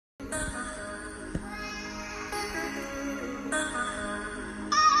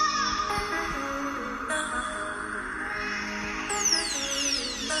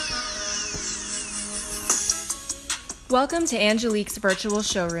Welcome to Anjolique's virtual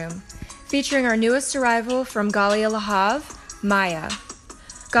showroom, featuring our newest arrival from Galia Lahav, Maya.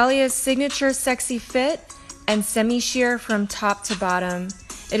 Galia's signature sexy fit and semi-sheer from top to bottom.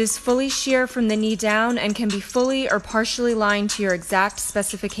 It is fully sheer from the knee down and can be fully or partially lined to your exact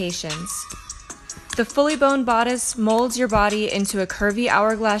specifications. The fully boned bodice molds your body into a curvy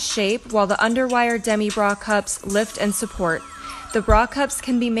hourglass shape, while the underwire demi-bra cups lift and support. The bra cups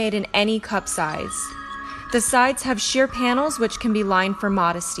can be made in any cup size. The sides have sheer panels which can be lined for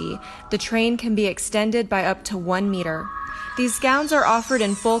modesty. The train can be extended by up to 1 meter. These gowns are offered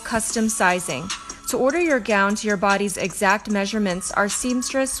in full custom sizing. To order your gown to your body's exact measurements, our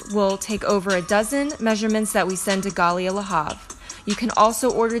seamstress will take over a dozen measurements that we send to Galia Lahav. You can also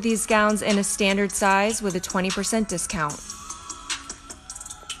order these gowns in a standard size with a 20% discount.